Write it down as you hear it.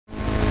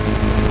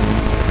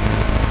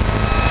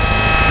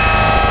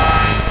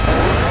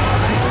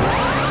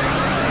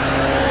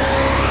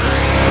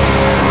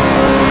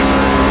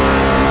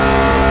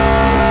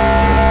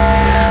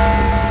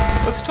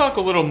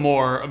a little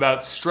more about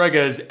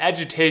Strega's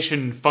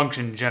Agitation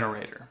Function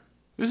Generator.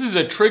 This is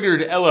a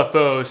triggered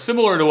LFO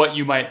similar to what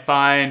you might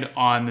find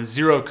on the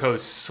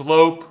zero-coast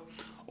slope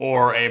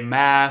or a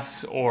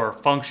maths or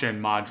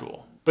function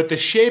module. But the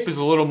shape is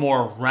a little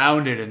more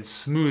rounded and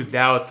smoothed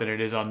out than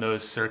it is on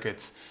those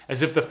circuits,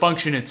 as if the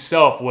function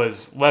itself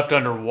was left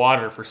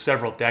underwater for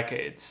several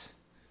decades.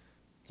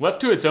 Left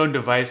to its own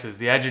devices,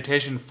 the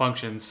agitation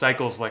function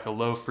cycles like a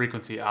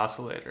low-frequency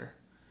oscillator.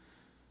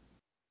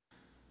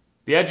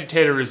 The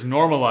agitator is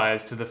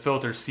normalized to the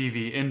filter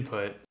CV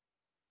input,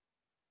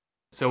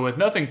 so with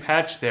nothing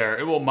patched there,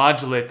 it will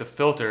modulate the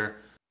filter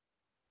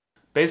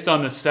based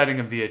on the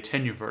setting of the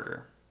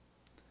attenuverter.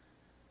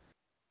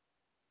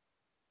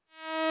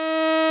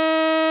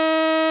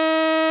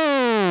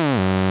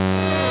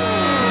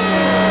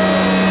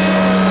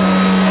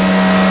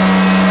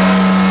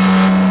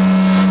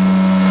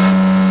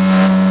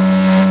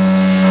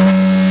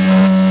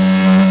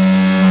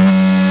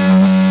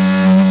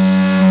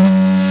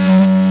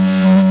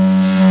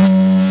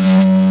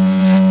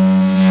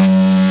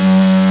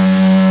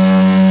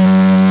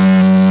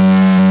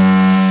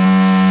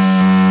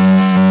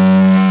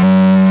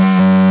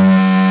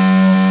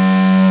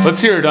 Let's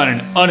hear it on an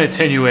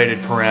unattenuated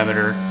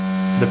parameter,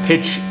 the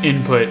pitch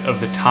input of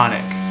the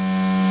tonic.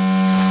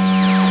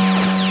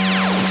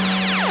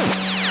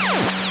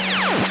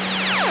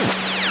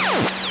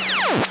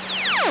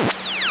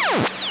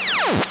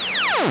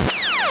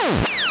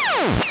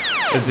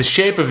 As the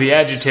shape of the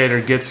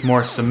agitator gets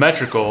more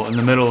symmetrical in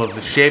the middle of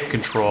the shape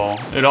control,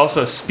 it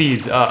also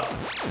speeds up.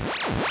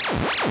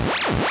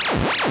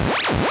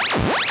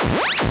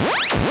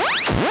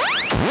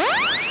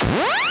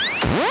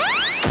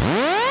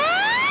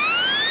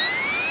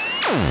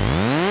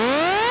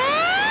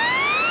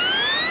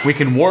 We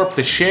can warp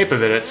the shape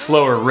of it at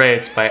slower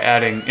rates by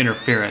adding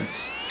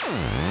interference.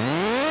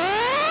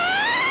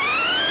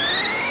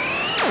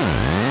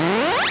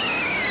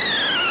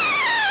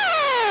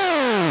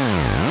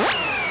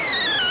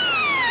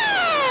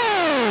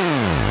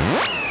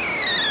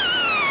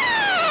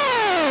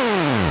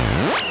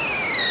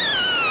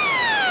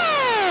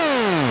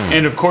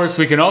 And of course,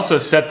 we can also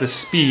set the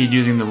speed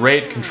using the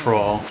rate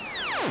control.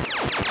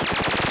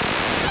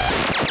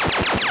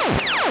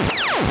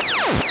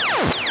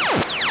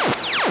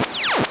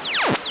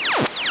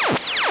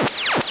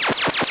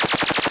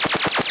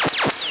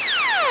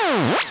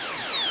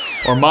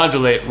 Or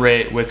modulate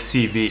rate with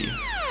CV.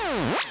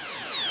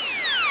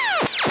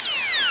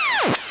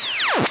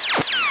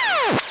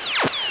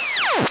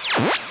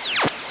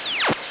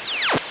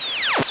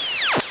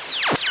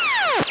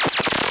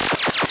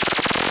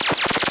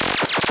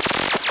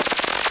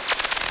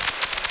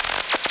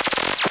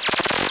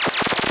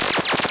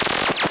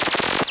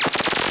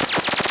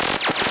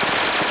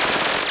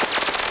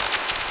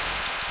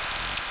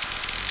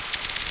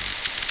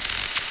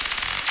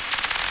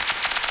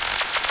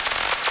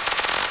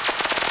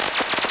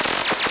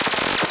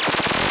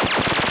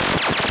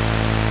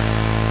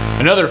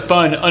 Another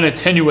fun,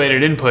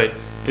 unattenuated input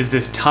is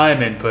this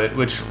time input,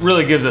 which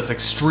really gives us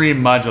extreme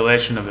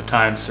modulation of the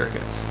time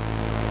circuits.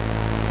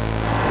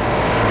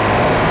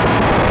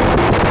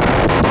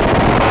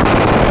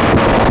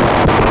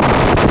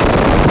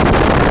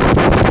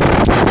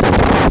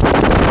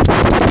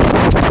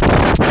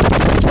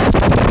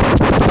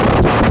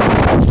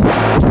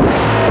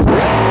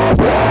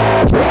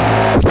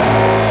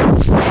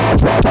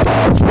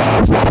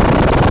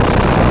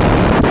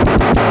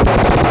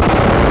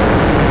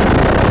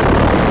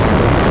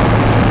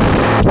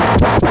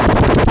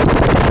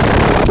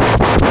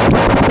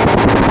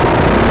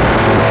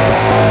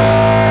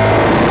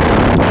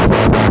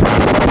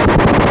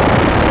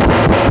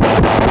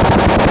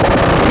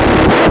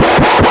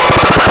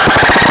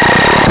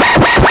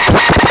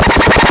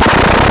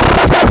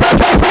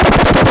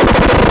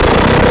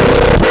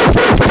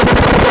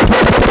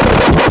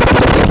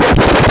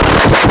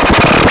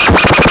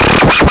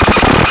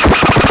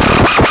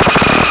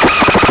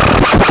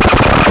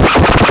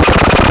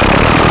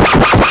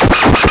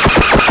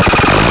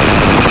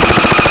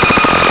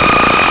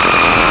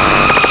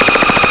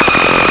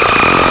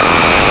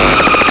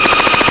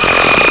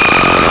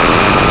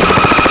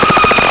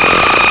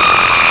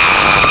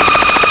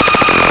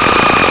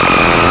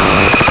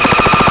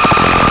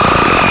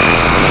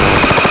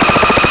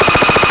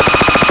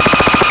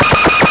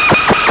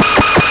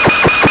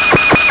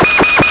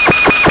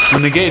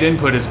 When the gate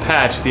input is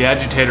patched, the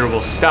agitator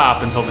will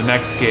stop until the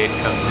next gate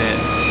comes in.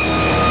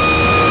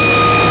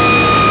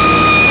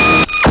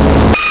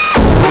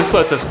 This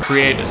lets us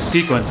create a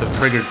sequence of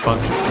triggered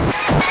functions.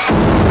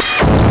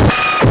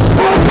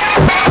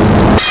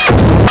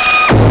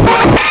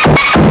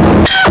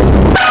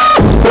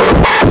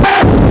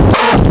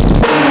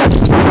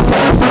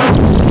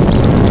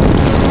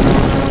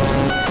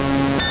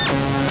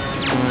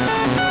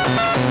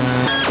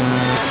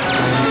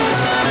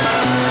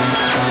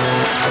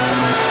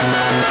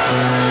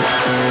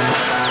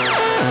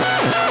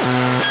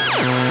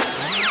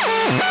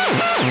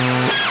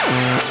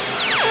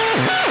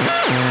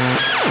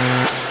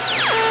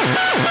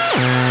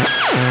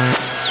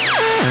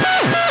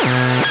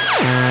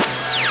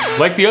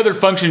 Like the other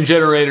function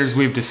generators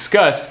we've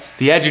discussed,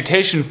 the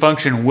agitation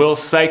function will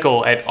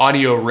cycle at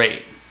audio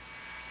rate.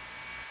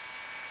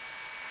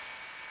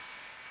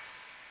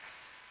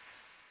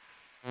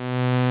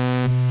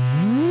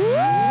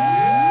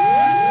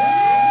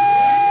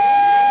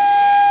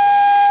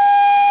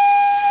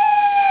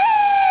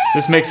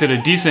 This makes it a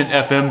decent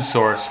FM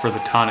source for the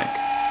tonic.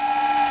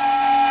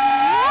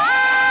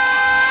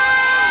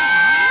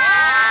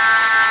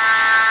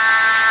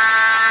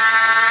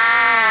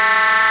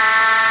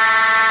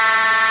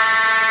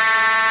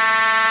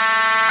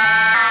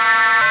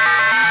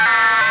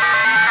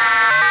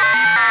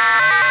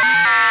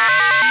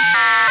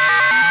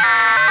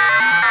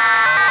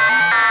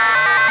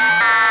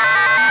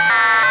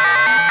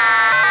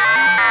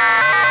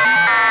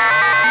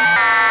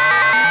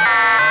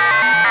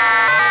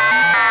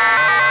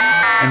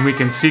 And we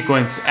can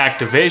sequence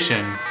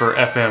activation for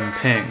FM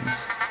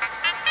pings.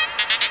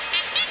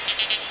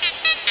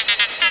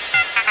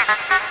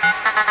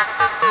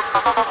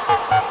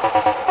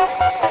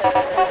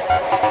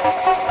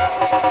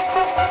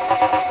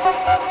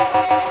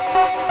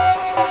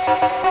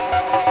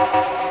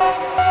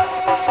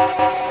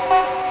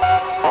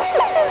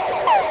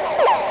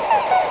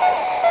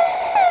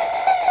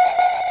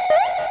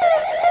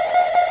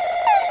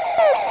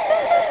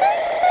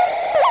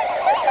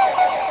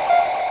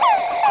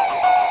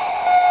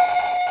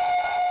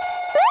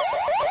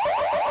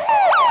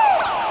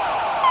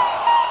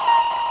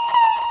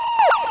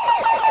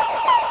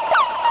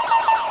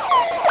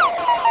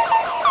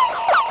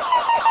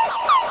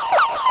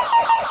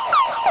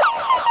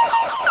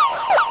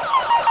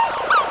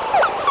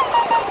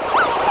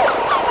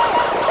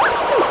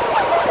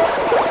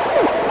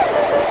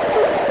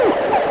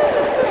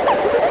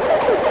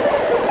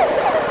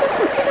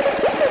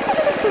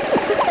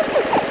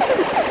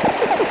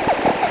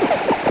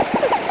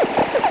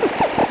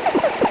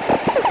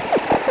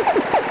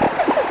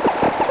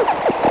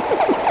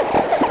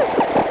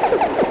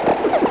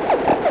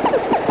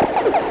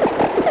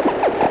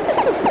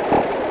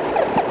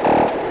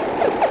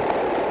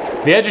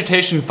 The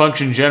agitation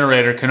function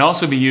generator can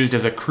also be used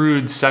as a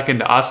crude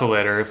second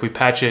oscillator if we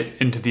patch it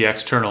into the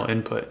external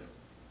input.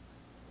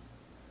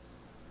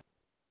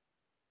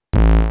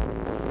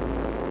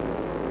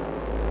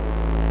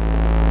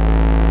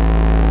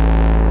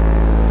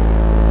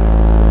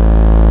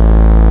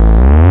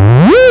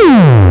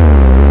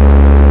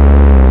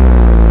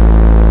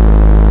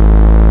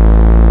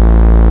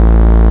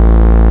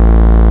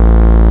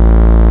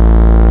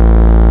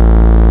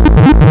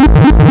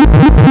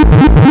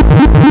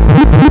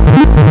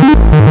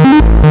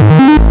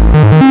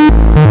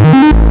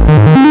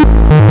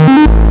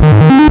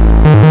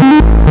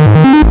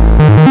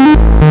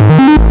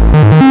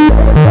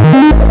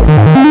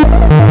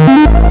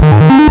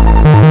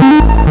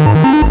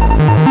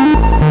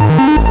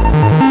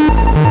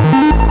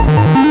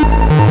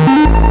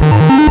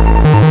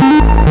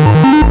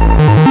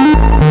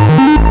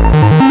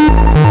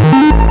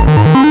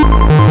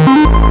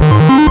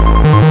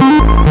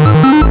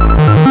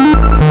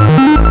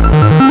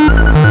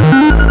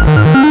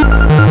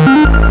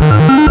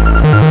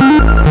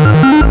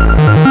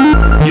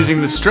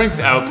 Using the strength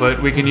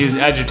output, we can use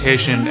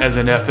agitation as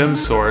an FM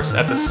source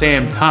at the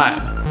same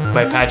time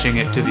by patching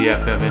it to the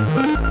FM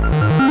input.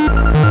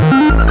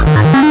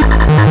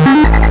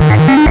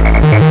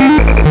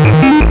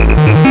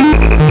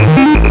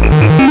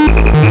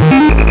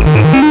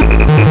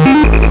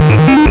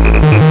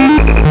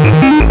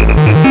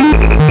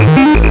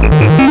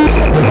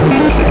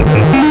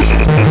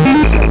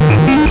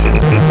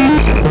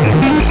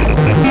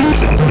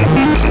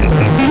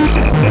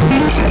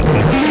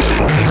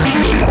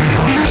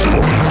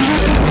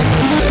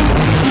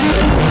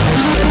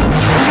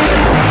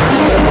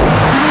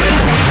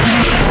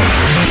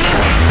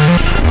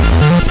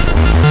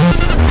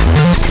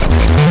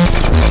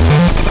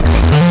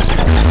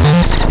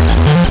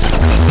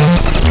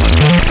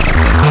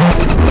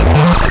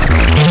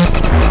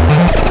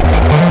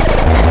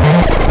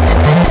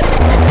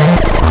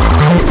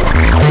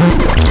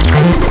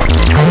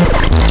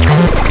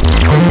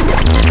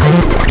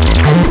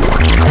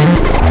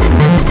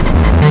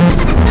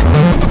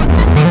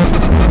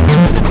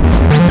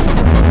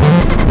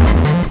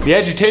 The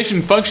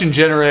agitation function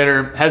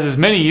generator has as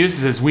many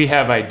uses as we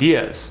have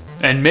ideas,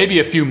 and maybe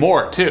a few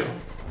more too.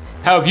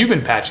 How have you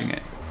been patching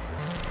it?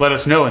 Let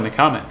us know in the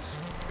comments.